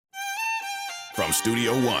From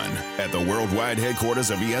Studio One at the worldwide headquarters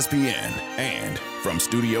of ESPN and from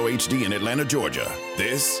Studio HD in Atlanta, Georgia,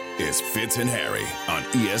 this is Fitz and Harry on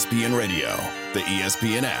ESPN Radio, the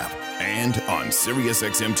ESPN app, and on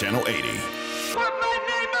SiriusXM Channel 80. Put my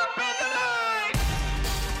name up in the line!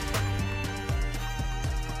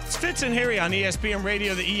 It's Fitz and Harry on ESPN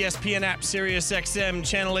Radio, the ESPN app, SiriusXM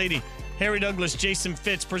Channel 80. Harry Douglas, Jason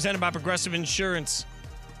Fitz, presented by Progressive Insurance.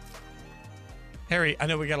 Harry, I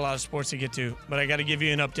know we got a lot of sports to get to, but I got to give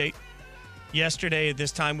you an update. Yesterday at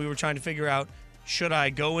this time, we were trying to figure out, should I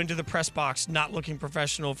go into the press box not looking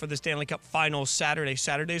professional for the Stanley Cup Finals Saturday?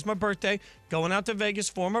 Saturday's my birthday. Going out to Vegas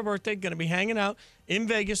for my birthday. Going to be hanging out in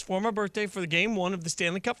Vegas for my birthday for the Game 1 of the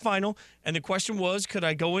Stanley Cup Final. And the question was, could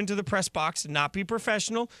I go into the press box and not be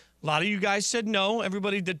professional? A lot of you guys said no.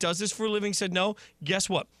 Everybody that does this for a living said no. Guess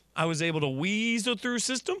what? I was able to weasel through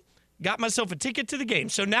system. Got myself a ticket to the game.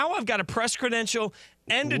 So now I've got a press credential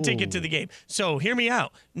and a ticket to the game. So hear me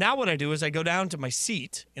out. Now what I do is I go down to my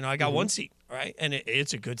seat. You know, I got one seat, right? And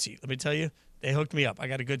it's a good seat. Let me tell you, they hooked me up. I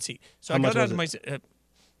got a good seat. So I go down to my seat.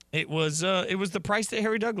 It was the price that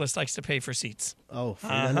Harry Douglas likes to pay for seats. Oh,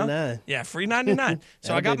 $3.99. Yeah, $3.99.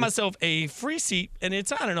 So I got myself a free seat, and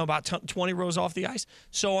it's, I don't know, about 20 rows off the ice.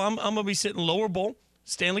 So I'm going to be sitting lower bowl.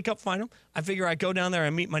 Stanley Cup Final. I figure I go down there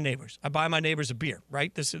and meet my neighbors. I buy my neighbors a beer,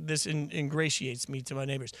 right? This ingratiates me to my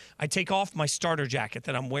neighbors. I take off my starter jacket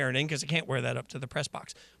that I'm wearing in because I can't wear that up to the press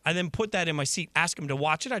box. I then put that in my seat, ask them to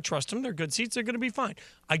watch it. I trust them. They're good seats. They're going to be fine.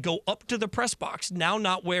 I go up to the press box, now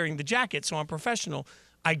not wearing the jacket, so I'm professional.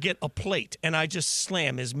 I get a plate, and I just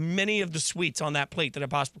slam as many of the sweets on that plate that I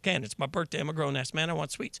possibly can. It's my birthday. I'm a grown-ass man. I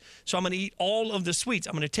want sweets. So I'm going to eat all of the sweets.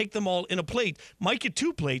 I'm going to take them all in a plate, might get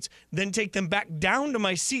 2 plates, then take them back down to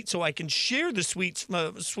my seat so I can share the sweets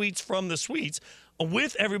from the sweets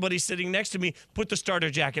with everybody sitting next to me, put the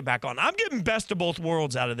starter jacket back on. I'm getting best of both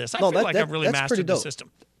worlds out of this. I feel like I've really mastered the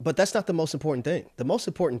system. But that's not the most important thing. The most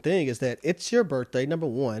important thing is that it's your birthday, number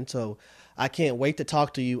one, so I can't wait to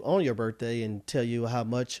talk to you on your birthday and tell you how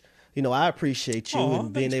much, I appreciate you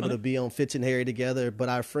and being able to be on Fitz and Harry together, but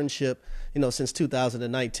our friendship, since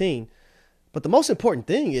 2019. But the most important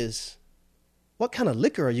thing is, what kind of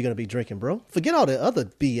liquor are you going to be drinking, bro? Forget all the other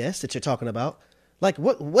BS that you're talking about. Like,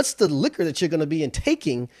 what's the liquor that you're going to be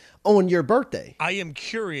taking on your birthday? I am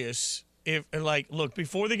curious if, look,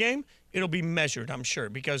 before the game, it'll be measured, I'm sure,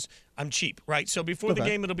 because I'm cheap, right? So before the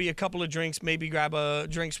game, it'll be a couple of drinks, maybe grab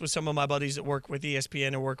drinks with some of my buddies that work with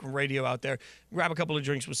ESPN or work with radio out there. Grab a couple of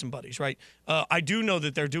drinks with some buddies, right? I do know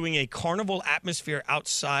that they're doing a carnival atmosphere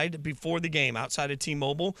outside before the game, outside of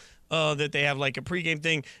T-Mobile, that they have like a pregame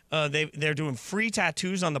thing. They're doing free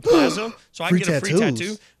tattoos on the plaza, so I can get a free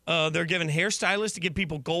tattoo. They're giving hairstylists to give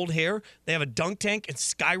people gold hair. They have a dunk tank and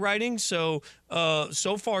skywriting.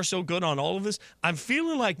 So far, so good on all of this. I'm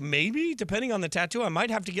feeling like maybe, depending on the tattoo, I might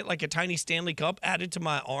have to get like a tiny Stanley Cup added to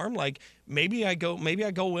my arm. Like maybe I go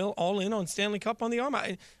all in on Stanley Cup on the arm.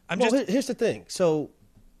 Here's the thing. So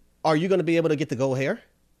are you going to be able to get the gold hair?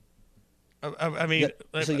 I mean,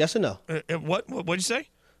 so yes or no? What'd you say?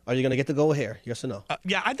 Are you going to get the gold hair? Yes or no?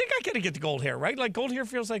 Yeah, I think I got to get the gold hair, right? Like gold hair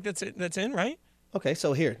feels like that's in, right? Okay,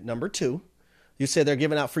 so here, number 2, you said they're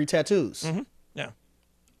giving out free tattoos. Mm-hmm. Yeah.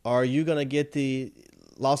 Are you going to get the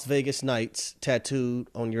Las Vegas Knights tattooed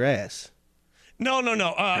on your ass? No.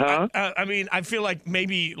 I mean, I feel like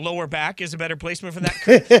maybe lower back is a better placement for that.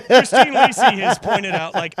 Christine Lacey has pointed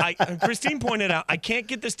out, I can't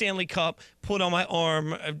get the Stanley Cup put on my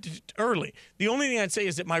arm early. The only thing I'd say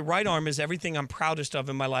is that my right arm is everything I'm proudest of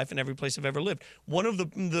in my life and every place I've ever lived. One of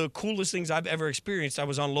the coolest things I've ever experienced, I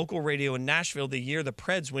was on local radio in Nashville the year the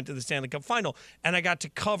Preds went to the Stanley Cup Final, and I got to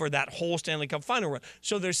cover that whole Stanley Cup Final run.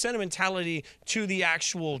 So there's sentimentality to the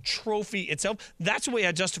actual trophy itself. That's the way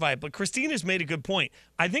I justify it. But Christine has made a good point.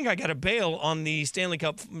 I think I got to bail on the Stanley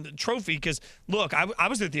Cup trophy because, look, I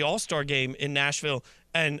was at the All-Star game in Nashville,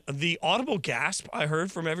 and the audible gasp I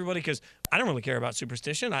heard from everybody, because I don't really care about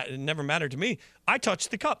superstition. It never mattered to me. I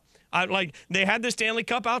touched the cup. They had the Stanley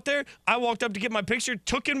Cup out there. I walked up to get my picture,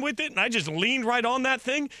 took in with it, and I just leaned right on that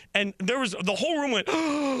thing. And the whole room went,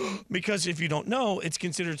 because if you don't know, it's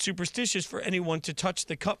considered superstitious for anyone to touch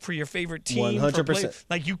the cup for your favorite team. 100%.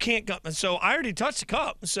 Like you can't go. So I already touched the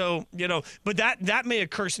cup. So, but that may have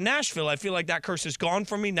cursed Nashville. I feel like that curse is gone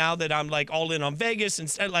from me now that I'm like all in on Vegas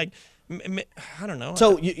instead. Like, I don't know.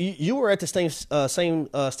 So you were at the same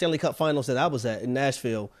Stanley Cup Finals that I was at in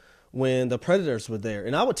Nashville when the Predators were there.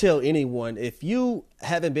 And I would tell anyone, if you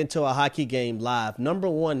haven't been to a hockey game live, number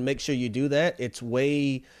one, make sure you do that. It's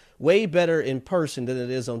way, way better in person than it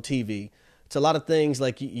is on TV. It's a lot of things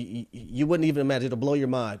like you wouldn't even imagine. It'll blow your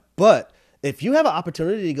mind. But if you have an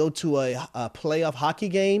opportunity to go to a playoff hockey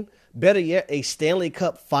game, better yet, a Stanley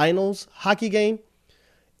Cup Finals hockey game,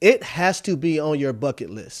 it has to be on your bucket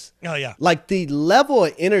list. Oh, yeah. Like the level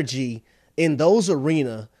of energy in those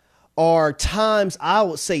arenas are times, I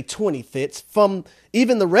would say 20 fits from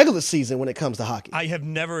even the regular season when it comes to hockey. I have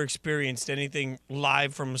never experienced anything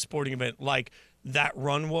live from a sporting event like that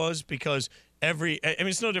run was, because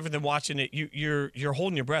it's no different than watching it. You're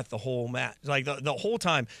holding your breath the whole match. Like the whole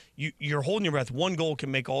time you're holding your breath. One goal can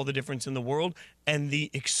make all the difference in the world. And the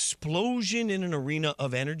explosion in an arena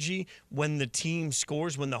of energy when the team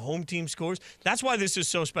scores, when the home team scores, that's why this is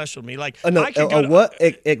so special to me. Like,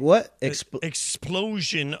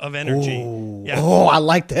 explosion of energy. Ooh. Yeah. Oh, I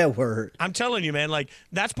like that word. I'm telling you, man, like,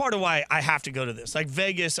 that's part of why I have to go to this. Like,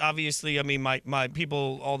 Vegas, obviously, I mean, my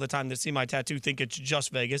people all the time that see my tattoo think it's just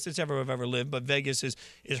Vegas. It's everywhere I've ever lived, but Vegas is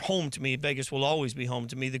home to me. Vegas will always be home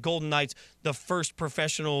to me. The Golden Knights, the first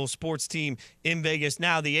professional sports team in Vegas.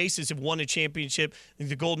 Now the Aces have won a championship.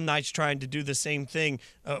 The Golden Knights trying to do the same thing.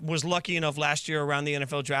 Was lucky enough last year around the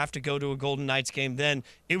NFL draft to go to a Golden Knights game then.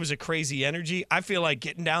 It was a crazy energy. I feel like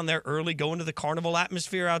getting down there early, going to the carnival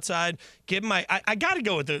atmosphere outside, I got to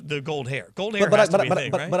go with the gold hair. Gold hair has to be a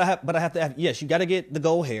thing, right? But I have to have, yes, you got to get the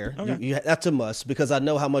gold hair. Okay. That's a must, because I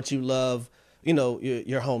know how much you love,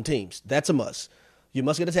 your home teams. That's a must. You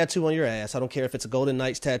must get a tattoo on your ass. I don't care if it's a Golden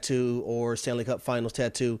Knights tattoo or Stanley Cup Finals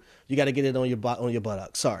tattoo. You got to get it on your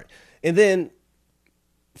buttock. Sorry. And then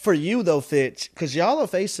for you, though, Fitch, because y'all are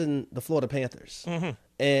facing the Florida Panthers,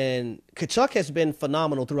 and Tkachuk has been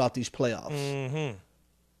phenomenal throughout these playoffs.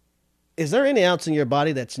 Is there any ounce in your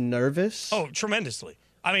body that's nervous? Oh, tremendously.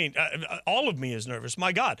 I mean, all of me is nervous.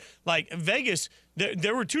 My God. Like, Vegas,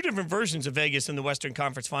 there were two different versions of Vegas in the Western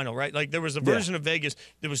Conference Final, right? Like, there was a version of Vegas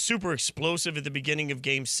that was super explosive at the beginning of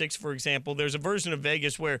Game 6, for example. There's a version of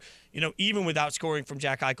Vegas where, even without scoring from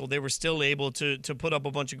Jack Eichel, they were still able to put up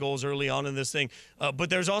a bunch of goals early on in this thing.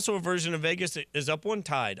 But there's also a version of Vegas that is up one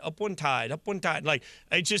tied. Like,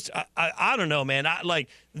 it just, I don't know, man.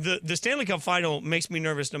 The Stanley Cup Final makes me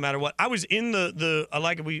nervous no matter what. I was in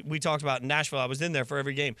we talked about in Nashville. I was in there for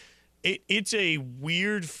every game. It's a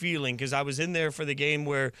weird feeling, because I was in there for the game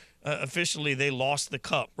where officially they lost the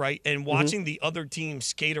cup, right? And watching the other team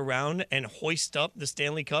skate around and hoist up the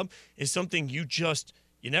Stanley Cup is something you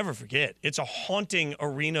never forget. It's a haunting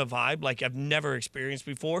arena vibe like I've never experienced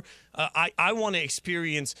before. I want to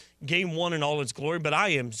experience Game 1 in all its glory, but I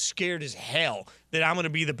am scared as hell that I'm going to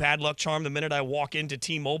be the bad luck charm the minute I walk into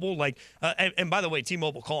T-Mobile. Like, and by the way,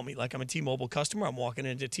 T-Mobile called me. Like, I'm a T-Mobile customer. I'm walking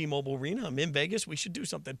into T-Mobile Arena. I'm in Vegas. We should do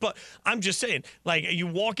something. But I'm just saying, like, you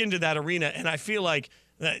walk into that arena, and I feel like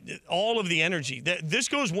all of the energy. This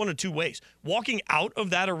goes one of two ways. Walking out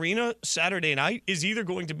of that arena Saturday night is either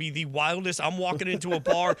going to be the wildest. I'm walking into a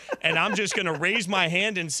bar and I'm just going to raise my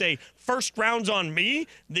hand and say, first round's on me.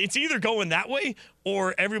 It's either going that way,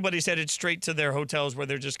 or everybody's headed straight to their hotels where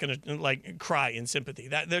they're just going to, like, cry in sympathy.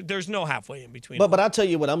 There's no halfway in between. But I'll tell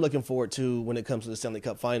you what I'm looking forward to when it comes to the Stanley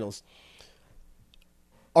Cup Finals.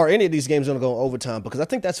 Are any of these games going to go overtime? Because I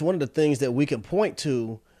think that's one of the things that we can point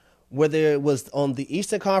to. Whether it was on the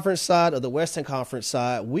Eastern Conference side or the Western Conference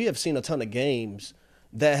side, we have seen a ton of games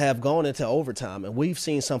that have gone into overtime, and we've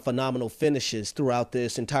seen some phenomenal finishes throughout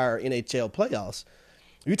this entire NHL playoffs.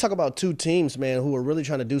 You talk about two teams, man, who are really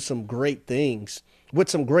trying to do some great things with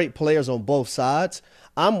some great players on both sides.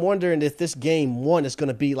 I'm wondering if this Game 1 is going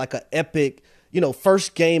to be like an epic,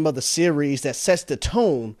 first game of the series that sets the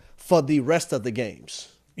tone for the rest of the games.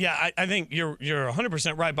 Yeah, I think you're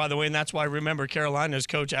 100% right, by the way, and that's why I remember Carolina's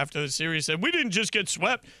coach after the series said, we didn't just get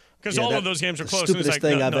swept, because all of those games are close. Stupidest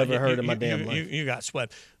thing I've ever heard in my damn life. You got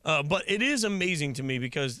swept. But it is amazing to me,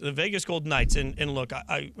 because the Vegas Golden Knights, and look,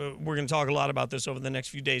 we're going to talk a lot about this over the next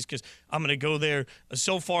few days, because I'm going to go there.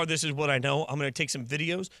 So far, this is what I know. I'm going to take some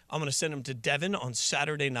videos. I'm going to send them to Devin on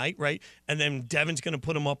Saturday night, right? And then Devin's going to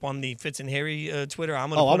put them up on the Fitz and Harry Twitter. I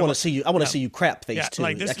want to see you. I want to see you crap face too.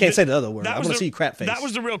 Like I can't say the other word. I want to see you crap face. That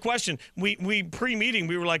was the real question. We pre-meeting,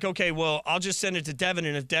 we were like, okay, well, I'll just send it to Devin,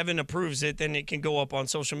 and if Devin approves it, then it can go up on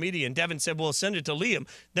social media. And Devin said, well, send it to Liam.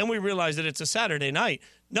 Then we realized that it's a Saturday night.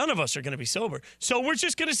 None of us are going to be sober. So we're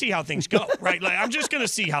just going to see how things go, right? Like, I'm just going to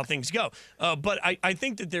see how things go. But I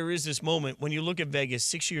think that there is this moment when you look at Vegas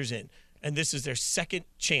 6 years in, and this is their second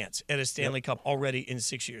chance at a Stanley Cup already in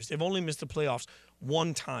 6 years. They've only missed the playoffs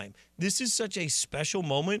one time. This is such a special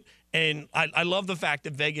moment, and I love the fact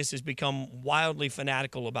that Vegas has become wildly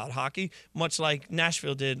fanatical about hockey, much like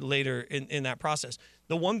Nashville did later in that process.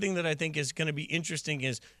 The one thing that I think is going to be interesting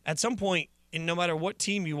is, at some point, and no matter what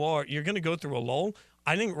team you are, you're going to go through a lull.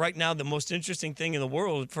 I think right now the most interesting thing in the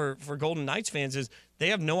world for Golden Knights fans is they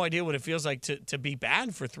have no idea what it feels like to be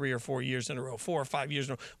bad for 3 or 4 years in a row, 4 or 5 years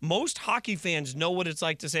in a row. Most hockey fans know what it's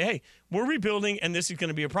like to say, hey, we're rebuilding and this is going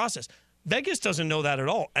to be a process. Vegas doesn't know that at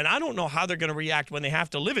all, and I don't know how they're going to react when they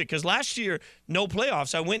have to live it, because last year, no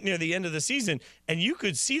playoffs. I went near the end of the season, and you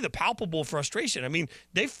could see the palpable frustration. I mean,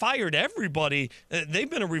 they fired everybody. They've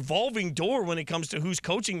been a revolving door when it comes to who's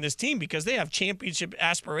coaching this team because they have championship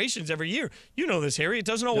aspirations every year. You know this, Harry. It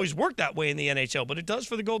doesn't always work that way in the NHL, but it does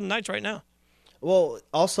for the Golden Knights right now. Well,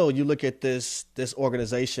 also, you look at this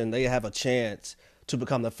organization, they have a chance to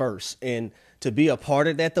become the first, and to be a part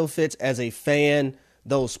of that, though, Fitz, as a fan,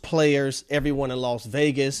 those players, everyone in Las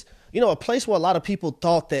Vegas, a place where a lot of people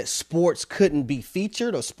thought that sports couldn't be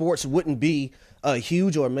featured or sports wouldn't be a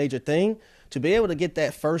huge or a major thing, to be able to get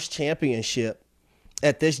that first championship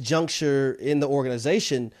at this juncture in the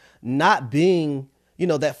organization, not being,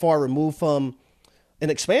 that far removed from an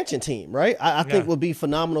expansion team, right? I think would be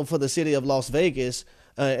phenomenal for the city of Las Vegas,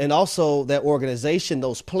 and also that organization,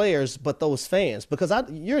 those players, but those fans, because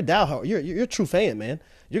you're a diehard, you're a true fan, man.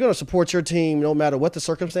 You're going to support your team no matter what the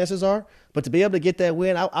circumstances are, but to be able to get that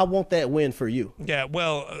win, I want that win for you. Yeah,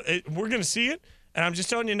 well, we're going to see it, and I'm just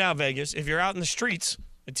telling you now, Vegas, if you're out in the streets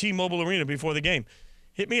at T-Mobile Arena before the game,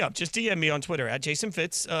 hit me up. Just DM me on Twitter at Jason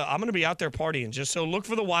Fitz. I'm going to be out there partying, just so look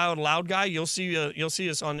for the Wild Loud guy. You'll see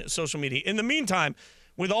us on social media. In the meantime,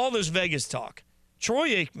 with all this Vegas talk, Troy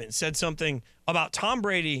Aikman said something about Tom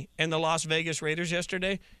Brady and the Las Vegas Raiders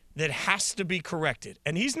yesterday that has to be corrected.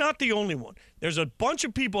 And he's not the only one. There's a bunch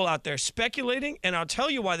of people out there speculating, and I'll tell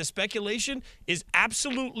you why the speculation is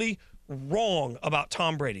absolutely wrong about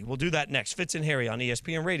Tom Brady. We'll do that next. Fitz and Harry on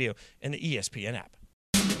ESPN Radio and the ESPN app.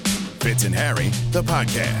 Fitz and Harry, the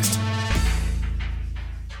podcast.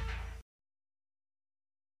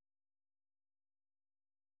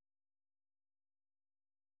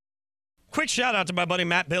 Quick shout out to my buddy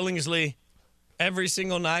Matt Billingsley. Every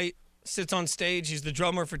single night, sits on stage. He's the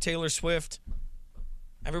drummer for Taylor Swift.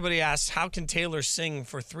 Everybody asks, how can Taylor sing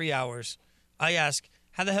for 3 hours? I ask,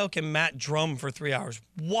 how the hell can Matt drum for 3 hours?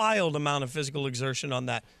 Wild amount of physical exertion on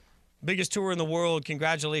that. Biggest tour in the world.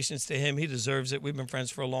 Congratulations to him. He deserves it. We've been friends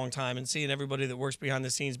for a long time, and seeing everybody that works behind the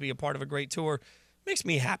scenes be a part of a great tour makes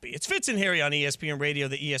me happy. It's Fitz and Harry on ESPN Radio,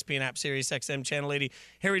 the ESPN app, Sirius XM Channel 80.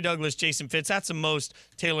 Harry Douglas, Jason Fitz. That's the most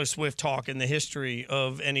Taylor Swift talk in the history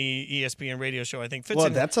of any ESPN radio show, I think.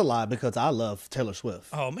 Well, that's a lie, because I love Taylor Swift.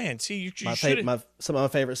 Oh, man. See, you should. Some of my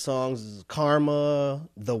favorite songs is Karma,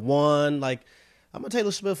 The One. I'm a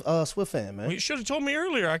Taylor Swift fan, man. Well, you should have told me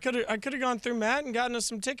earlier. I could have gone through Matt and gotten us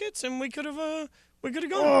some tickets, and we could have gone.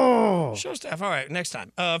 Show staff. All right, next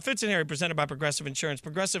time. Fitz and Harry, presented by Progressive Insurance.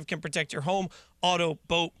 Progressive can protect your home, auto,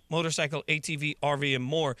 boat, motorcycle, ATV, RV, and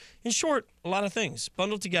more. In short, a lot of things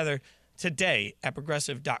bundled together today at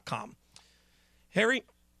Progressive.com. Harry,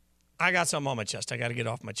 I got something on my chest. I got to get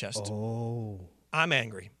off my chest. Oh. I'm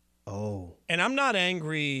angry. Oh. And I'm not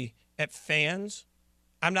angry at fans.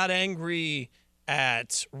 I'm not angry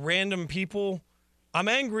at random people. I'm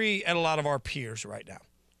angry at a lot of our peers right now.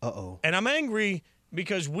 Uh-oh. And I'm angry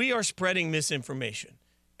because we are spreading misinformation.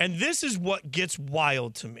 And this is what gets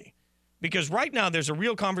wild to me. Because right now there's a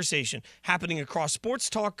real conversation happening across sports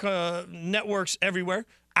talk networks everywhere,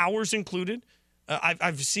 ours included.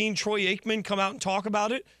 I've seen Troy Aikman come out and talk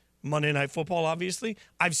about it. Monday Night Football, obviously.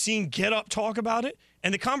 I've seen Get Up talk about it.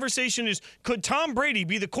 And the conversation is, could Tom Brady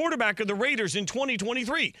be the quarterback of the Raiders in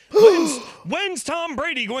 2023? When's Tom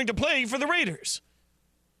Brady going to play for the Raiders?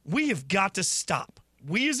 We have got to stop.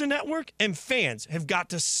 We as a network and fans have got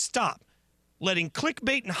to stop letting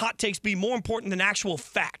clickbait and hot takes be more important than actual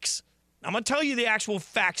facts. I'm going to tell you the actual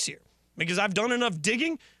facts here because I've done enough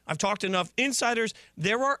digging. I've talked to enough insiders.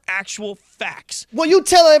 There are actual facts. Well, you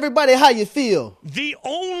tell everybody how you feel. The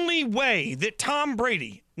only way that Tom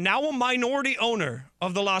Brady, now a minority owner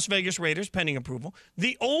of the Las Vegas Raiders, pending approval,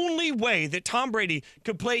 the only way that Tom Brady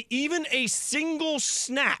could play even a single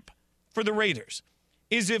snap for the Raiders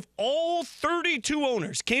is if all 32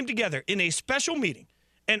 owners came together in a special meeting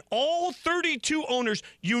and all 32 owners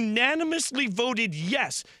unanimously voted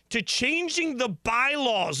yes to changing the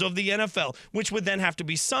bylaws of the NFL, which would then have to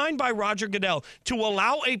be signed by Roger Goodell to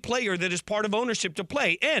allow a player that is part of ownership to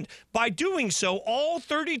play. And by doing so, all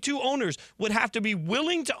 32 owners would have to be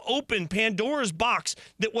willing to open Pandora's box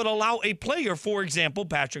that would allow a player, for example,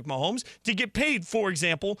 Patrick Mahomes, to get paid, for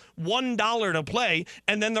example, $1 to play,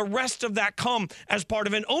 and then the rest of that come as part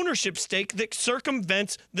of an ownership stake that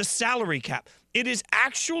circumvents the salary cap. It is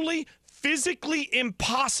actually physically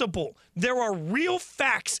impossible There are real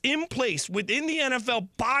facts in place within the NFL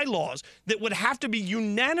bylaws that would have to be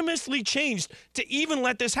unanimously changed to even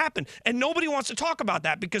let this happen. And nobody wants to talk about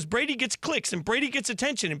that because Brady gets clicks and Brady gets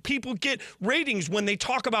attention and people get ratings when they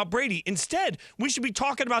talk about Brady. Instead, we should be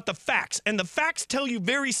talking about the facts. And the facts tell you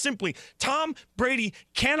very simply, Tom Brady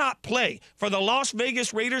cannot play for the Las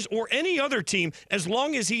Vegas Raiders or any other team as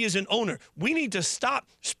long as he is an owner. We need to stop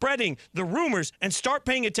spreading the rumors and start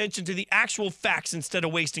paying attention to the actual facts instead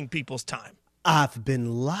of wasting people's time. I've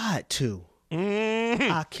been lied to.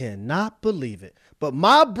 I cannot believe it. But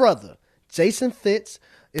my brother, Jason Fitz,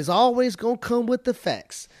 is always going to come with the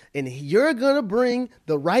facts. And you're going to bring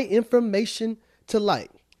the right information to light.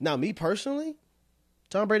 Now, me personally,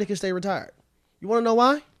 Tom Brady can stay retired. You want to know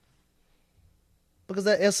why? Because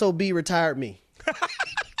that SOB retired me.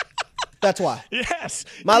 That's why. Yes.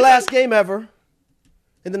 My last game ever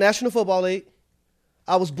in the National Football League,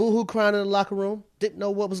 I was boohoo crying in the locker room. Didn't know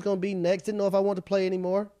what was going to be next. Didn't know if I wanted to play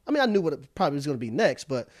anymore. I mean, I knew what it probably was going to be next,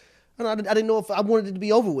 but I didn't know if I wanted it to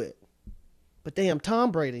be over with. But damn,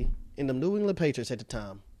 Tom Brady and the New England Patriots at the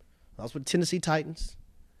time, I was with the Tennessee Titans,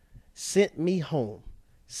 sent me home,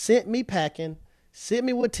 sent me packing, sent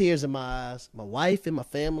me with tears in my eyes, my wife and my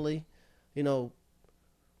family,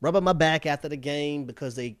 rubbing my back after the game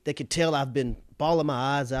because they could tell I've been bawling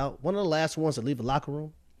my eyes out. One of the last ones to leave the locker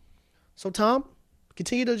room. So, Tom,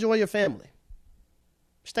 continue to enjoy your family.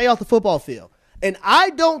 Stay off the football field. And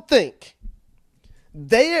I don't think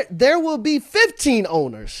there will be 15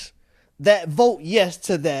 owners that vote yes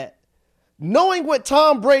to that, knowing what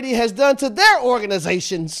Tom Brady has done to their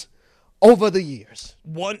organizations over the years.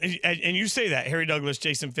 And you say that, Harry Douglas,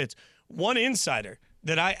 Jason Fitz. One insider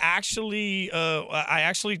that I actually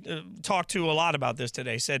talked to a lot about this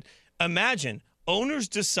today said, imagine owners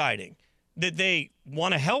deciding that they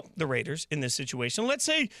want to help the Raiders in this situation. Let's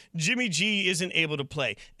say Jimmy G isn't able to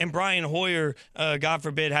play and Brian Hoyer, God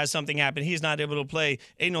forbid, has something happen. He's not able to play.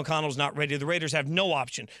 Aiden O'Connell's not ready. The Raiders have no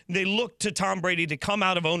option. They look to Tom Brady to come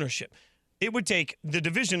out of ownership. It would take the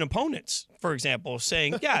division opponents, for example,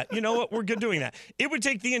 saying, yeah, you know what, we're good doing that. It would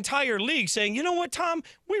take the entire league saying, you know what, Tom,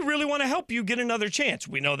 we really want to help you get another chance.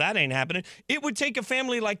 We know that ain't happening. It would take a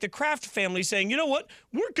family like the Kraft family saying, you know what,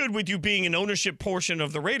 we're good with you being an ownership portion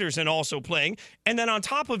of the Raiders and also playing. And then on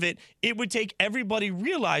top of it, it would take everybody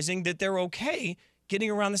realizing that they're okay getting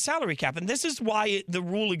around the salary cap. And this is why the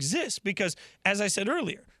rule exists, because as I said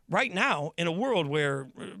earlier, right now, in a world where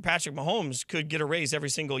Patrick Mahomes could get a raise every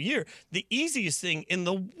single year, the easiest thing in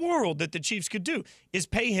the world that the Chiefs could do is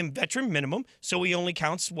pay him veteran minimum, so he only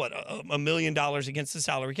counts, $1 million against the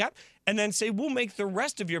salary cap, and then say, we'll make the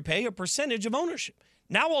rest of your pay a percentage of ownership.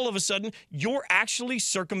 Now, all of a sudden, you're actually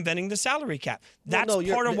circumventing the salary cap. That's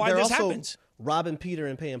part of why this happens. Robbing Peter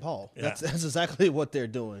and paying Paul. Yeah. That's exactly what they're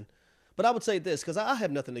doing. But I would say this, because I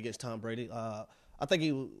have nothing against Tom Brady. I think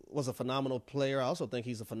he was a phenomenal player. I also think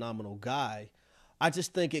he's a phenomenal guy. I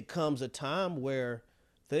just think it comes a time where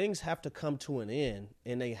things have to come to an end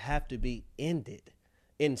and they have to be ended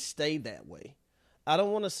and stay that way. I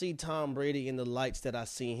don't want to see Tom Brady in the lights that I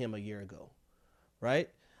seen him a year ago, right?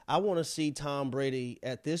 I want to see Tom Brady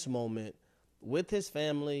at this moment with his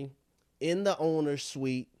family in the owner's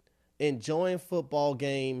suite, enjoying football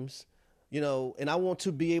games, and I want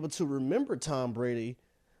to be able to remember Tom Brady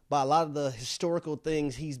by a lot of the historical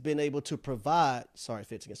things he's been able to provide. Sorry,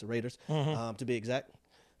 Fitz against the Raiders, to be exact.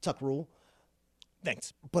 Tuck rule.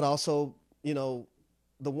 Thanks. But also, the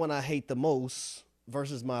one I hate the most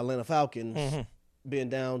versus my Atlanta Falcons being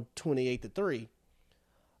down 28-3.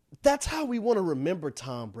 That's how we want to remember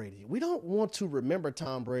Tom Brady. We don't want to remember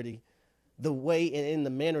Tom Brady the way and in the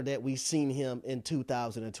manner that we've seen him in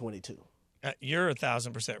 2022. You're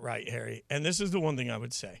 1,000% right, Harry. And this is the one thing I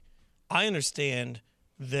would say. I understand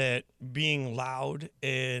that being loud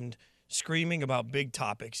and screaming about big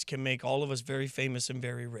topics can make all of us very famous and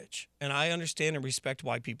very rich. And I understand and respect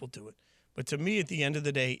why people do it. But to me, at the end of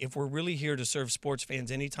the day, if we're really here to serve sports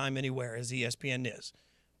fans anytime, anywhere, as ESPN is,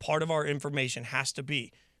 part of our information has to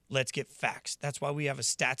be, let's get facts. That's why we have a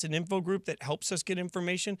stats and info group that helps us get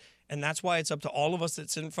information. And that's why it's up to all of us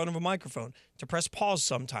that's in front of a microphone to press pause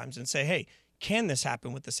sometimes and say, hey, can this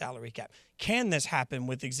happen with the salary cap? Can this happen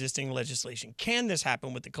with existing legislation? Can this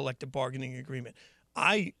happen with the collective bargaining agreement?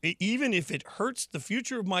 Even if it hurts the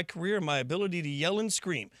future of my career, my ability to yell and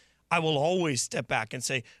scream, I will always step back and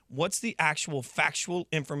say, what's the actual factual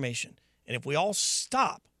information? And if we all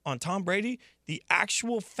stop on Tom Brady, the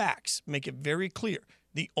actual facts make it very clear.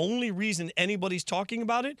 The only reason anybody's talking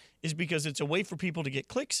about it is because it's a way for people to get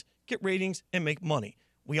clicks, get ratings, and make money.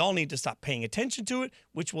 We all need to stop paying attention to it,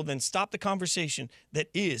 which will then stop the conversation that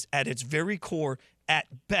is, at its very core,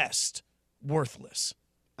 at best, worthless.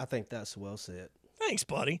 I think that's well said. Thanks,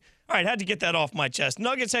 buddy. All right, had to get that off my chest.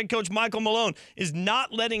 Nuggets head coach Michael Malone is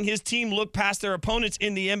not letting his team look past their opponents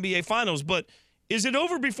in the NBA Finals, but is it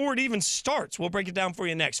over before it even starts? We'll break it down for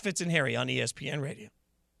you next. Fitz and Harry on ESPN Radio.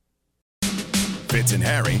 Fitz and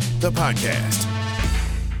Harry, the podcast.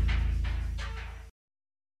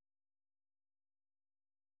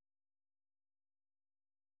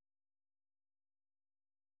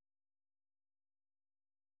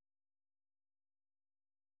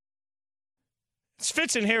 It's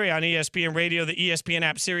Fitz and Harry on ESPN Radio, the ESPN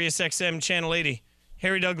app, Sirius XM, Channel 80.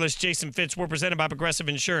 Harry Douglas, Jason Fitz. We're presented by Progressive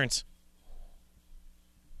Insurance.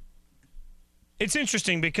 It's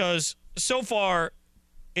interesting because so far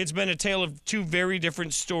it's been a tale of two very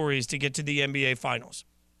different stories to get to the NBA Finals.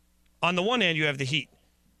 On the one hand, you have the Heat,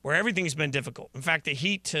 where everything's been difficult. In fact, the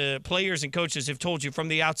Heat players and coaches have told you from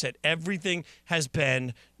the outset, everything has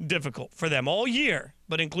been difficult for them all year,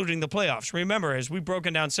 but including the playoffs. Remember, as we've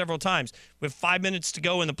broken down several times, with 5 minutes to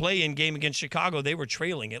go in the play-in game against Chicago, they were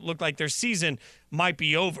trailing. It looked like their season might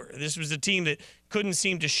be over. This was a team that couldn't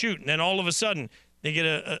seem to shoot, and then all of a sudden, they get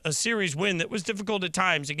a series win that was difficult at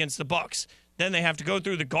times against the Bucks. Then they have to go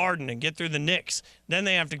through the Garden and get through the Knicks. Then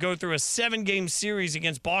they have to go through a 7-game series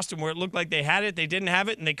against Boston where it looked like they had it, they didn't have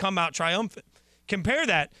it, and they come out triumphant. Compare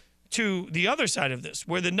that to the other side of this,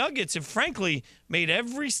 where the Nuggets have frankly made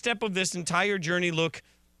every step of this entire journey look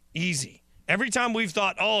easy. Every time we've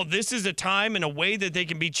thought, oh, this is a time and a way that they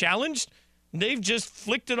can be challenged, they've just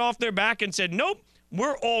flicked it off their back and said, nope,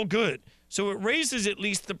 we're all good. So it raises at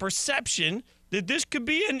least the perception that this could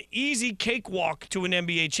be an easy cakewalk to an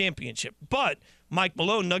NBA championship. But Mike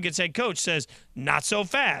Malone, Nuggets head coach, says not so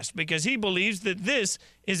fast because he believes that this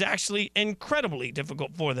is actually incredibly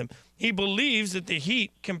difficult for them. He believes that the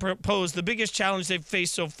Heat can pose the biggest challenge they've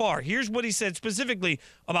faced so far. Here's what he said specifically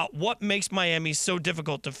about what makes Miami so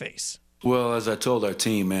difficult to face. Well, as I told our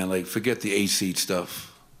team, man, like forget the 8-seed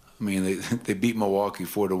stuff. I mean, they beat Milwaukee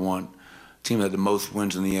 4-1. Team that had the most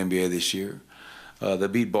wins in the NBA this year. They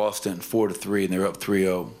beat Boston 4-3, and they're up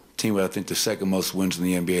 3-0. Team with, I think, the second most wins in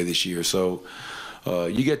the NBA this year. So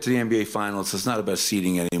you get to the NBA Finals, it's not about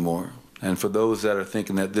seeding anymore. And for those that are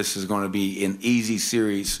thinking that this is going to be an easy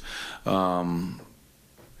series, I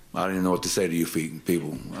don't even know what to say to you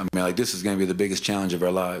people. I mean, like, this is going to be the biggest challenge of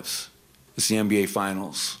our lives. It's the NBA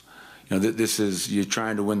Finals. You know, this is, you're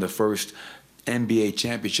trying to win the first NBA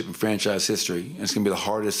championship in franchise history. And it's going to be the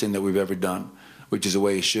hardest thing that we've ever done, which is the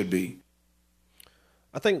way it should be.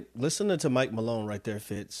 I think listening to Mike Malone right there,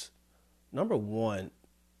 Fitz, number one,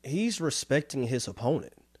 he's respecting his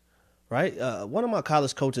opponent, right? One of my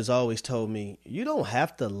college coaches always told me, you don't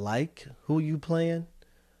have to like who you playing,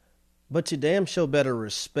 but you damn sure better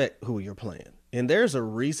respect who you're playing. And there's a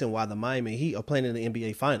reason why the Miami Heat are playing in the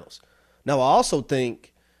NBA Finals. Now, I also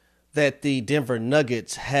think that the Denver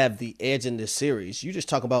Nuggets have the edge in this series. You just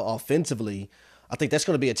talk about offensively. I think that's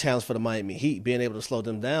going to be a challenge for the Miami Heat, being able to slow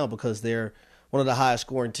them down because they're one of the highest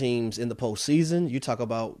scoring teams in the postseason. You talk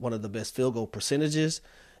about one of the best field goal percentages,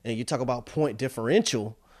 and you talk about point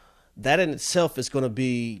differential. That in itself is going to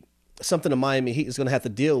be something the Miami Heat is going to have to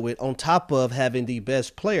deal with, on top of having the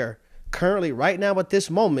best player currently right now at this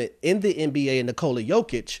moment in the NBA, Nikola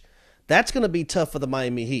Jokic. That's going to be tough for the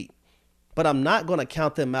Miami Heat. But I'm not going to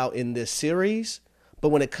count them out in this series. But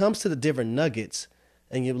when it comes to the Denver Nuggets,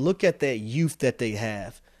 and you look at that youth that they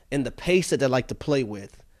have and the pace that they like to play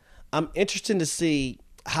with, I'm interested to see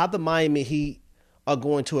how the Miami Heat are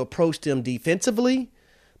going to approach them defensively,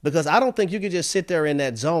 because I don't think you can just sit there in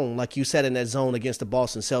that zone like you sat in that zone against the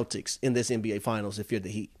Boston Celtics in this NBA Finals if you're the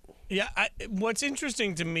Heat. Yeah, what's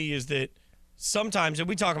interesting to me is that sometimes, and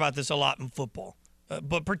we talk about this a lot in football,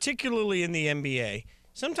 but particularly in the NBA,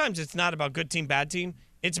 sometimes it's not about good team, bad team.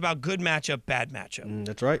 It's about good matchup, bad matchup.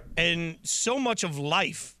 That's right. And so much of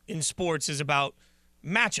life in sports is about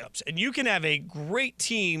matchups. And you can have a great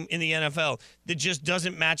team in the NFL that just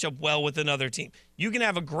doesn't match up well with another team. You can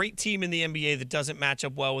have a great team in the NBA that doesn't match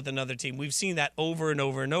up well with another team. We've seen that over and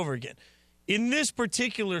over and over again. In this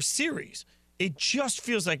particular series, it just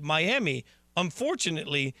feels like Miami,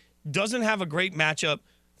 unfortunately, doesn't have a great matchup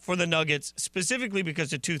for the Nuggets, specifically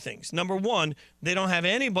because of two things. Number one, they don't have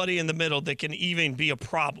anybody in the middle that can even be a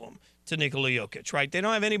problem to Nikola Jokic, right? They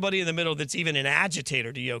don't have anybody in the middle that's even an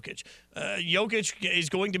agitator to Jokic. Jokic is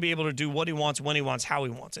going to be able to do what he wants, when he wants, how he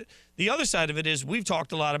wants it. The other side of it is we've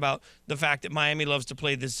talked a lot about the fact that Miami loves to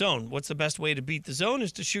play this zone. What's the best way to beat the zone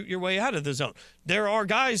is to shoot your way out of the zone. There are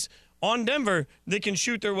guys on Denver that can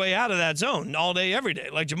shoot their way out of that zone all day, every day.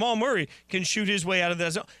 Like Jamal Murray can shoot his way out of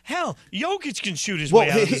that zone. Hell, Jokic can shoot his way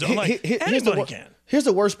out of the zone. Like, anybody can. Here's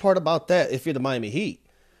the worst part about that if you're the Miami Heat.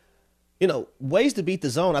 You know, ways to beat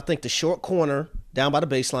the zone, I think the short corner down by the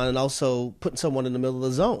baseline and also putting someone in the middle of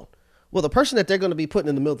the zone. Well, the person that they're going to be putting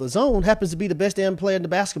in the middle of the zone happens to be the best damn player in the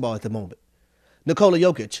basketball at the moment. Nikola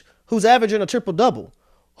Jokic, who's averaging a triple-double,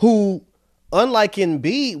 who, unlike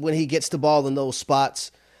Embiid when he gets the ball in those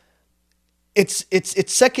spots, it's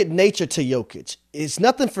second nature to Jokic. It's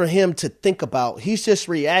nothing for him to think about. He's just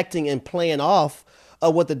reacting and playing off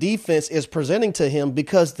of what the defense is presenting to him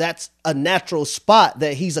because that's a natural spot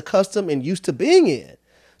that he's accustomed and used to being in.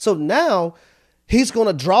 So now he's going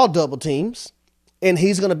to draw double teams, and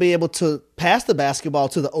he's going to be able to pass the basketball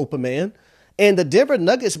to the open man. And the Denver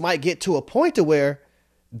Nuggets might get to a point to where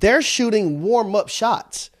they're shooting warm-up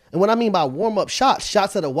shots. And what I mean by warm-up shots,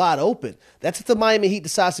 shots that are wide open. That's if the Miami Heat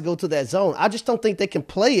decides to go to that zone. I just don't think they can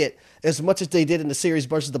play it as much as they did in the series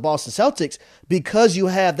versus the Boston Celtics because you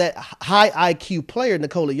have that high IQ player,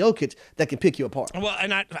 Nikola Jokic, that can pick you apart. Well,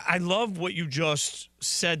 and I love what you just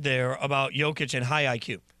said there about Jokic and high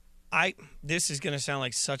IQ. This is going to sound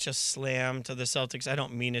like such a slam to the Celtics. I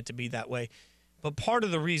don't mean it to be that way. But part of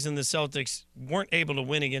the reason the Celtics weren't able to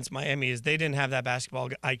win against Miami is they didn't have that basketball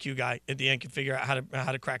IQ guy at the end can figure out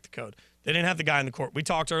how to crack the code. They didn't have the guy on the court. We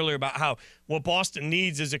talked earlier about how what Boston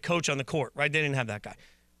needs is a coach on the court, right? They didn't have that guy.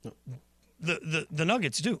 The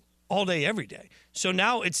Nuggets do all day, every day. So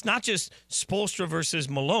now it's not just Spoelstra versus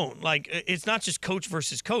Malone. Like, it's not just coach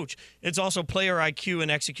versus coach. It's also player IQ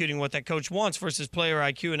and executing what that coach wants versus player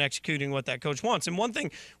IQ and executing what that coach wants. And one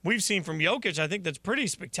thing we've seen from Jokic, I think that's pretty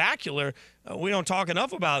spectacular, we don't talk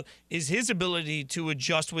enough about, is his ability to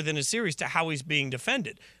adjust within a series to how he's being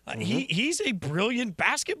defended. He's a brilliant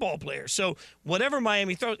basketball player. So whatever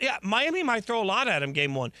Miami throws, Miami might throw a lot at him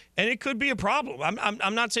game one, and it could be a problem.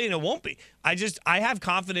 I'm not saying it won't be. I have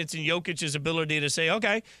confidence in Jokic's ability to say,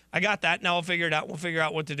 okay, I got that. Now I'll figure it out. We'll figure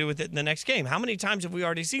out what to do with it in the next game. How many times have we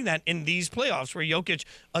already seen that in these playoffs where Jokic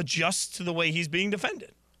adjusts to the way he's being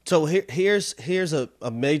defended? So here's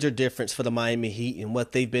a major difference for the Miami Heat and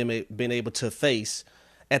what they've been able to face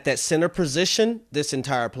at that center position this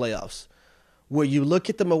entire playoffs. Where you look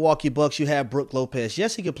at the Milwaukee Bucks, you have Brook Lopez.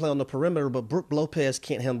 Yes, he can play on the perimeter, but Brook Lopez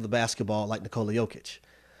can't handle the basketball like Nikola Jokic.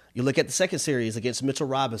 You look at the second series against Mitchell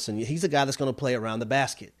Robinson. He's a guy that's going to play around the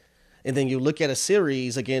basket. And then you look at a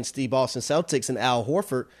series against the Boston Celtics and Al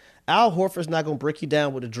Horford. Al Horford's not going to break you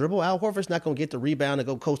down with a dribble. Al Horford's not going to get the rebound and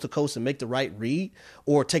go coast to coast and make the right read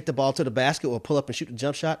or take the ball to the basket or pull up and shoot the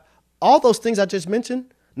jump shot. All those things I just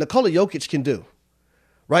mentioned, Nikola Jokic can do.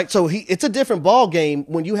 Right? So it's a different ball game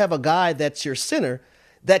when you have a guy that's your center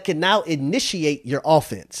that can now initiate your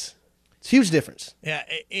offense. It's a huge difference. Yeah,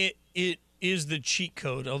 it is the cheat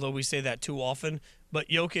code, although we say that too often. But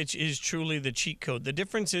Jokic is truly the cheat code. The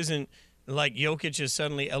difference isn't like Jokic has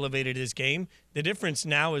suddenly elevated his game. The difference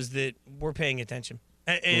now is that we're paying attention.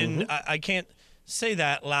 And I can't say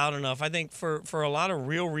that loud enough. I think for a lot of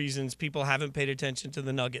real reasons, people haven't paid attention to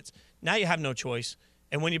the Nuggets. Now you have no choice.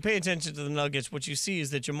 And when you pay attention to the Nuggets, what you see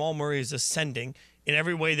is that Jamal Murray is ascending in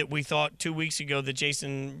every way that we thought 2 weeks ago that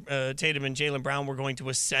Jason Tatum and Jaylen Brown were going to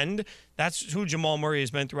ascend. That's who Jamal Murray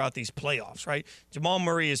has been throughout these playoffs, right? Jamal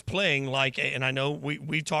Murray is playing like, and I know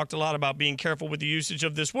we talked a lot about being careful with the usage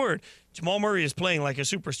of this word. Jamal Murray is playing like a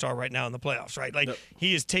superstar right now in the playoffs, right? Like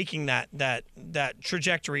he is taking that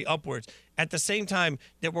trajectory upwards. At the same time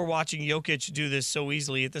that we're watching Jokic do this so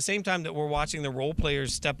easily, at the same time that we're watching the role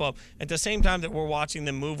players step up, at the same time that we're watching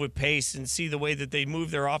them move with pace and see the way that they move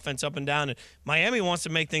their offense up and down, and Miami wants to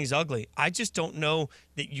make things ugly. I just don't know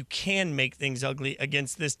that you can make things ugly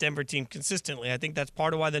against this Denver team consistently. I think that's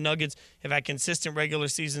part of why the Nuggets have had consistent regular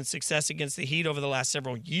season success against the Heat over the last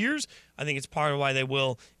several years. I think it's part of why they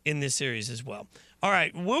will in this series as well. All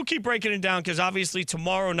right, we'll keep breaking it down because obviously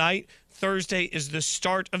tomorrow night, Thursday, is the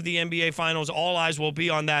start of the NBA Finals. All eyes will be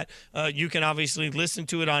on that. You can obviously listen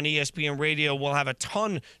to it on ESPN Radio. We'll have a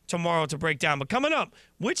ton tomorrow to break down. But coming up,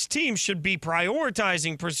 which team should be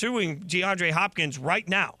prioritizing pursuing DeAndre Hopkins right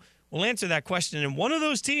now? We'll answer that question, and one of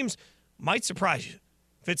those teams might surprise you.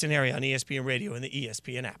 Fitz and Harry on ESPN Radio and the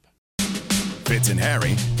ESPN app. Fitz and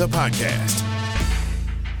Harry, the podcast.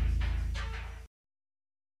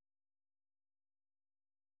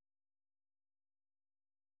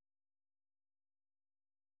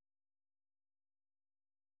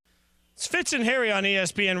 It's Fitz and Harry on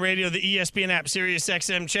ESPN Radio, the ESPN app, Sirius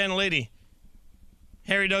XM, Channel 80.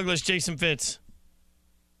 Harry Douglas, Jason Fitz.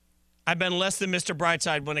 I've been less than Mr.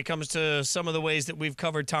 Brightside when it comes to some of the ways that we've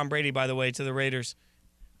covered Tom Brady, by the way, to the Raiders.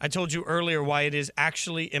 I told you earlier why it is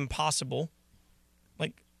actually impossible,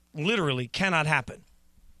 like literally cannot happen,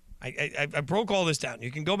 I broke all this down.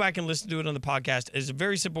 You can go back and listen to it on the podcast. It's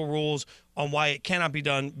very simple rules on why it cannot be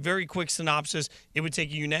done. Very quick synopsis. It would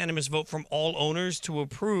take a unanimous vote from all owners to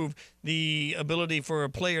approve the ability for a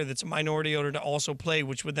player that's a minority owner to also play,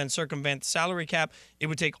 which would then circumvent the salary cap. It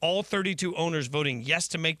would take all 32 owners voting yes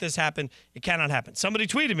to make this happen. It cannot happen. Somebody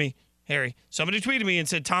tweeted me, Harry, and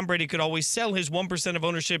said Tom Brady could always sell his 1% of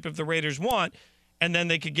ownership if the Raiders want, and then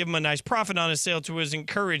they could give him a nice profit on his sale to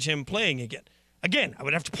encourage him playing again. Again, I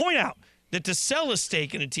would have to point out that to sell a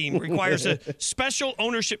stake in a team requires a special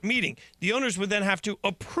ownership meeting. The owners would then have to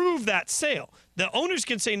approve that sale. The owners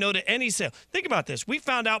can say no to any sale. Think about this. We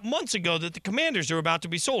found out months ago that the Commanders are about to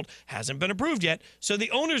be sold. Hasn't been approved yet. So the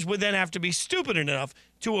owners would then have to be stupid enough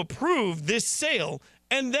to approve this sale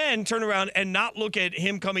and then turn around and not look at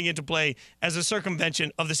him coming into play as a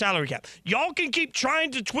circumvention of the salary cap. Y'all can keep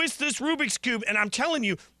trying to twist this Rubik's Cube, and I'm telling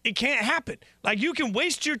you, it can't happen. Like, you can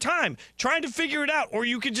waste your time trying to figure it out, or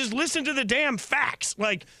you can just listen to the damn facts.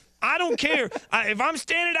 Like, I don't care. If I'm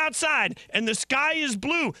standing outside and the sky is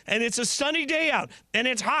blue and it's a sunny day out and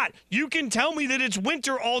it's hot, you can tell me that it's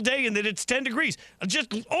winter all day and that it's 10 degrees.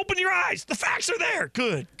 Just open your eyes. The facts are there.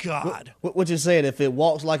 Good God. What you're saying, if it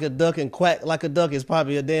walks like a duck and quack like a duck, it's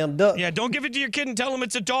probably a damn duck. Yeah, don't give it to your kid and tell them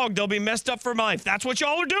it's a dog. They'll be messed up for life. That's what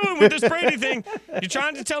y'all are doing with this Brady thing. You're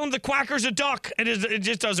trying to tell them the quacker's a duck. It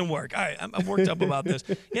just doesn't work. All right, I'm worked up about this.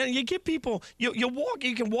 Yeah, you get people, you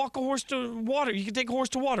can walk a horse to water. You can take a horse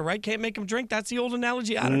to water, right? Can't make them drink. That's the old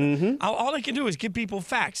analogy. I don't know. All I can do is give people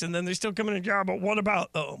facts, and then they still come in and, yeah, but what about?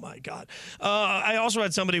 Oh, my God. I also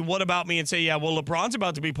had somebody, what about me, and say, yeah, well, LeBron's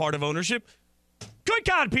about to be part of ownership. Good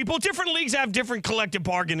God, people. Different leagues have different collective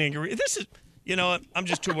bargaining. This is, you know what? I'm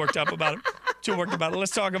just too worked up about it.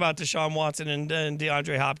 Let's talk about Deshaun Watson and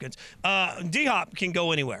DeAndre Hopkins. D-Hop can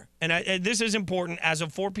go anywhere. And this is important. As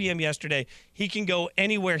of 4 p.m. yesterday, he can go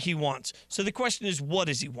anywhere he wants. So the question is, what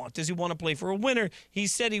does he want? Does he want to play for a winner? He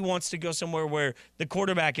said he wants to go somewhere where the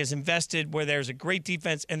quarterback is invested, where there's a great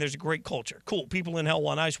defense and there's a great culture. Cool. People in hell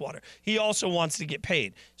want ice water. He also wants to get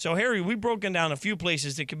paid. So, Harry, we've broken down a few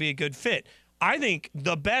places that could be a good fit. I think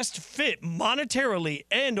the best fit monetarily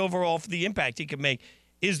and overall for the impact he could make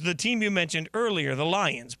is the team you mentioned earlier, the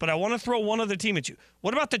Lions. But I want to throw one other team at you.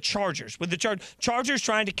 What about the Chargers? With the Chargers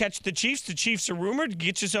trying to catch the Chiefs are rumored.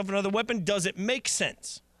 Get yourself another weapon. Does it make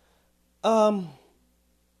sense? I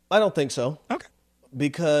don't think so. Okay.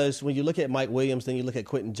 Because when you look at Mike Williams, then you look at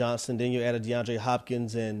Quentin Johnson, then you add a DeAndre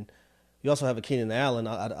Hopkins, and you also have a Keenan Allen.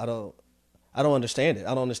 I don't understand it.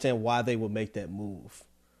 I don't understand why they would make that move.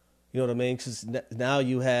 You know what I mean? Because now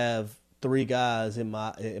you have three guys in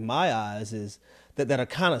my eyes is that are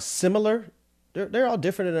kind of similar. They're all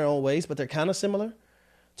different in their own ways, but they're kind of similar.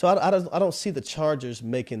 So I don't see the Chargers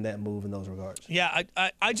making that move in those regards. Yeah,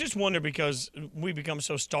 I just wonder because we become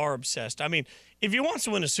so star obsessed. I mean, if he wants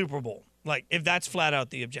to win a Super Bowl, like if that's flat out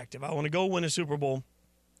the objective, I want to go win a Super Bowl.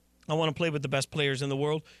 I want to play with the best players in the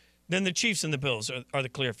world. Then the Chiefs and the Bills are the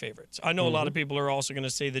clear favorites. I know a lot of people are also going to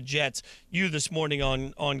say the Jets. You this morning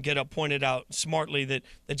on Get Up pointed out smartly that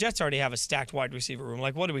the Jets already have a stacked wide receiver room.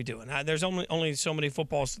 Like, what are we doing? There's only so many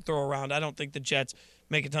footballs to throw around. I don't think the Jets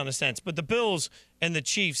make a ton of sense. But the Bills and the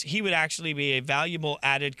Chiefs, he would actually be a valuable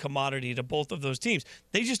added commodity to both of those teams.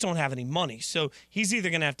 They just don't have any money. So he's either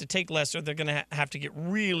going to have to take less or they're going to have to get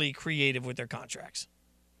really creative with their contracts.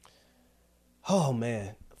 Oh,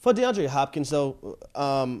 man. For DeAndre Hopkins, though,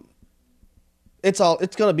 it's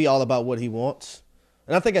going to be all about what he wants.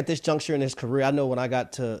 And I think at this juncture in his career, I know when I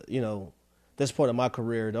got to, this point in my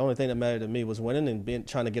career, the only thing that mattered to me was winning and being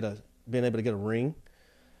able to get a ring.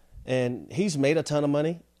 And he's made a ton of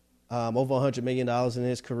money, over $100 million in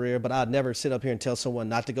his career, but I'd never sit up here and tell someone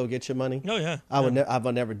not to go get your money. Oh, yeah. I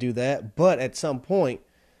would never do that. But at some point,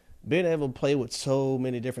 being able to play with so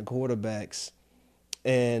many different quarterbacks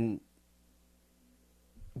and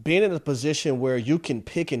being in a position where you can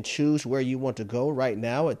pick and choose where you want to go right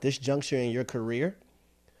now at this juncture in your career,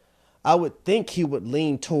 I would think he would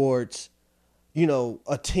lean towards,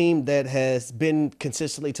 a team that has been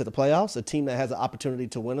consistently to the playoffs, a team that has an opportunity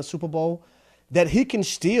to win a Super Bowl, that he can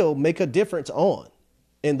still make a difference on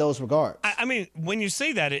in those regards. I mean, when you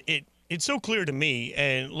say that, it's so clear to me,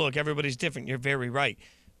 and look, everybody's different. You're very right.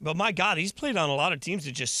 But my God, he's played on a lot of teams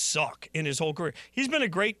that just suck in his whole career. He's been a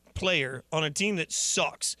great player on a team that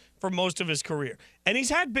sucks for most of his career. And he's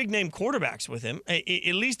had big-name quarterbacks with him, at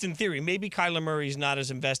least in theory. Maybe Kyler Murray's not as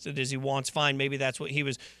invested as he wants. Fine, maybe that's what he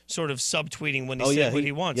was sort of subtweeting when he said what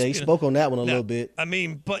he wants. Yeah, he spoke on that one a little bit. I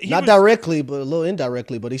mean, but not directly, but a little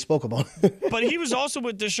indirectly, but he spoke about it. But he was also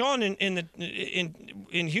with Deshaun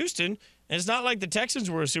in Houston. And it's not like the Texans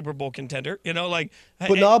were a Super Bowl contender, like.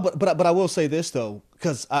 But I will say this though,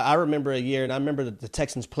 because I remember a year, and I remember the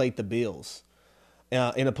Texans played the Bills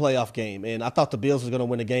in a playoff game, and I thought the Bills was going to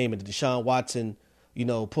win the game, and Deshaun Watson,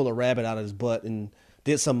 pull a rabbit out of his butt and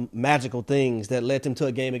did some magical things that led them to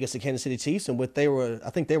a game against the Kansas City Chiefs, and I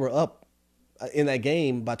think they were up in that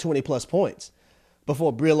game by 20 plus points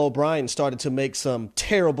before Bill O'Brien started to make some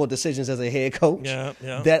terrible decisions as a head coach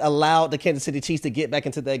that allowed the Kansas City Chiefs to get back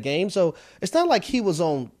into that game. So it's not like he was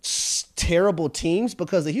on terrible teams,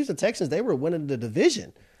 because the Houston Texans, they were winning the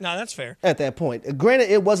division. No, that's fair. At that point.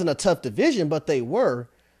 Granted, it wasn't a tough division, but they were.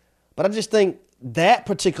 But I just think that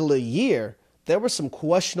particular year, there were some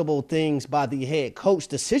questionable things by the head coach,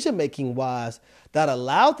 decision-making wise, that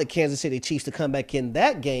allowed the Kansas City Chiefs to come back in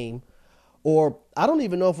that game. Or I don't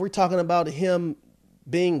even know if we're talking about him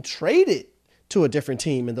being traded to a different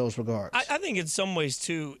team in those regards. I think in some ways,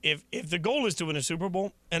 too, if the goal is to win a Super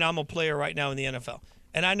Bowl, and I'm a player right now in the NFL,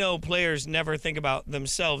 and I know players never think about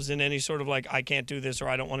themselves in any sort of like, I can't do this or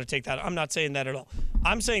I don't want to take that. I'm not saying that at all.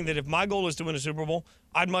 I'm saying that if my goal is to win a Super Bowl,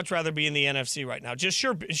 I'd much rather be in the NFC right now. Just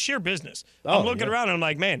sheer business. I'm looking around and I'm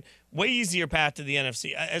like, man, way easier path to the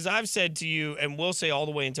NFC. As I've said to you, and we'll say all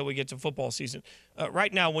the way until we get to football season,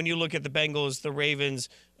 right now when you look at the Bengals, the Ravens,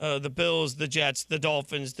 the Bills, the Jets, the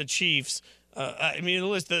Dolphins, the Chiefs, the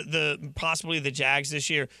list, the possibly the Jags this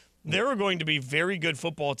year, there are going to be very good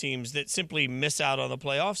football teams that simply miss out on the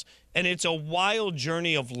playoffs, and it's a wild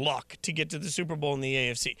journey of luck to get to the Super Bowl in the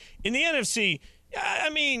AFC. In the NFC,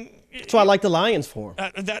 that's why I like the Lions for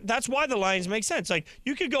him. That's why the Lions make sense. Like,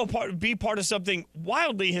 you could go be part of something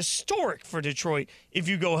wildly historic for Detroit if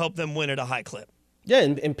you go help them win at a high clip. Yeah,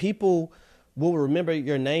 and people will remember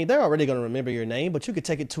your name. They're already going to remember your name, but you could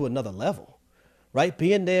take it to another level. Right,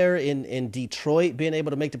 being there in Detroit, being able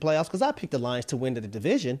to make the playoffs, because I picked the Lions to win the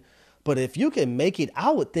division. But if you can make it,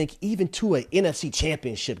 I would think even to an NFC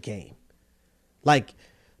championship game. Like,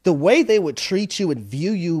 the way they would treat you and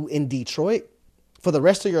view you in Detroit for the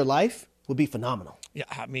rest of your life would be phenomenal. Yeah,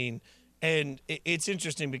 and it's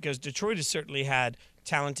interesting because Detroit has certainly had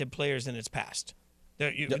talented players in its past.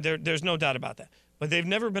 There's no doubt about that. But they've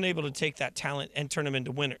never been able to take that talent and turn them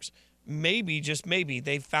into winners. Maybe, just maybe,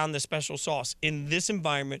 they've found the special sauce in this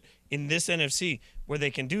environment, in this NFC, where they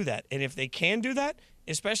can do that. And if they can do that,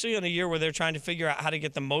 especially in a year where they're trying to figure out how to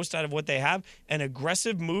get the most out of what they have, an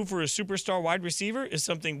aggressive move for a superstar wide receiver is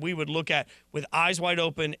something we would look at with eyes wide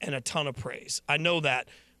open and a ton of praise. I know that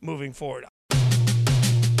moving forward.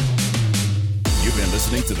 You've been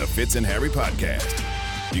listening to the Fitz and Harry podcast.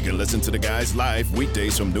 You can listen to the guys live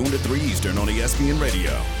weekdays from noon to 3 Eastern on ESPN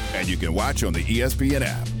Radio. And you can watch on the ESPN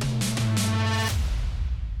app.